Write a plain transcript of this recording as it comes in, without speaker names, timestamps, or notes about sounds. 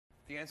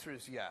The answer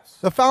is yes.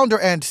 The founder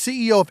and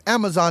CEO of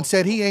Amazon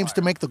said he aims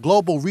to make the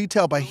global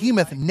retail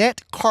behemoth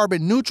net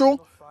carbon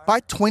neutral by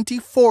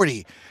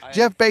 2040.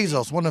 Jeff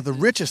Bezos, one of the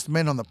richest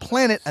men on the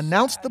planet,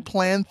 announced the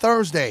plan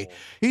Thursday.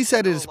 He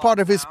said it is part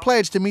of his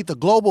pledge to meet the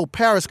global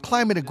Paris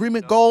Climate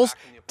Agreement goals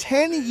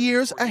 10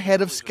 years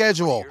ahead of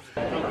schedule.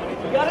 We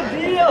got a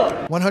deal!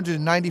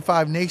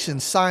 195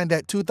 nations signed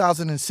that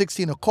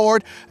 2016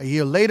 accord. A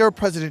year later,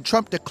 President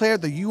Trump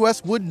declared the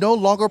U.S. would no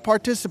longer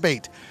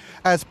participate.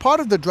 As part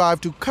of the drive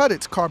to cut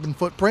its carbon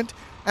footprint,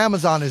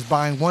 Amazon is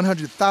buying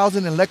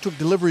 100,000 electric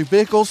delivery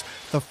vehicles,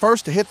 the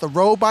first to hit the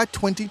road by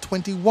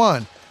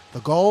 2021. The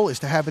goal is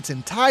to have its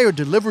entire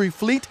delivery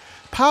fleet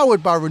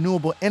powered by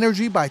renewable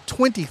energy by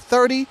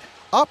 2030,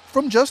 up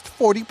from just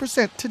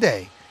 40%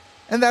 today.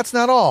 And that's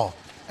not all.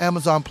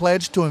 Amazon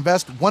pledged to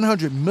invest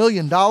 $100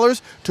 million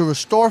to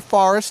restore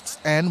forests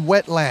and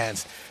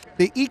wetlands.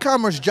 The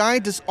e-commerce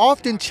giant is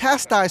often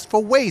chastised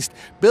for waste,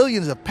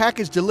 billions of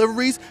package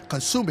deliveries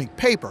consuming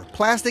paper,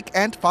 plastic,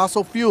 and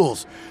fossil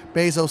fuels.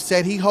 Bezos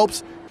said he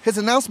hopes his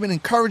announcement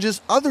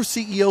encourages other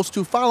CEOs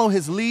to follow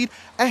his lead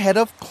ahead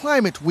of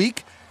Climate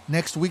Week,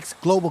 next week's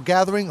global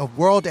gathering of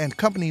world and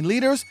company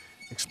leaders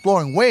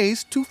exploring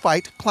ways to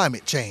fight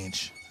climate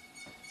change.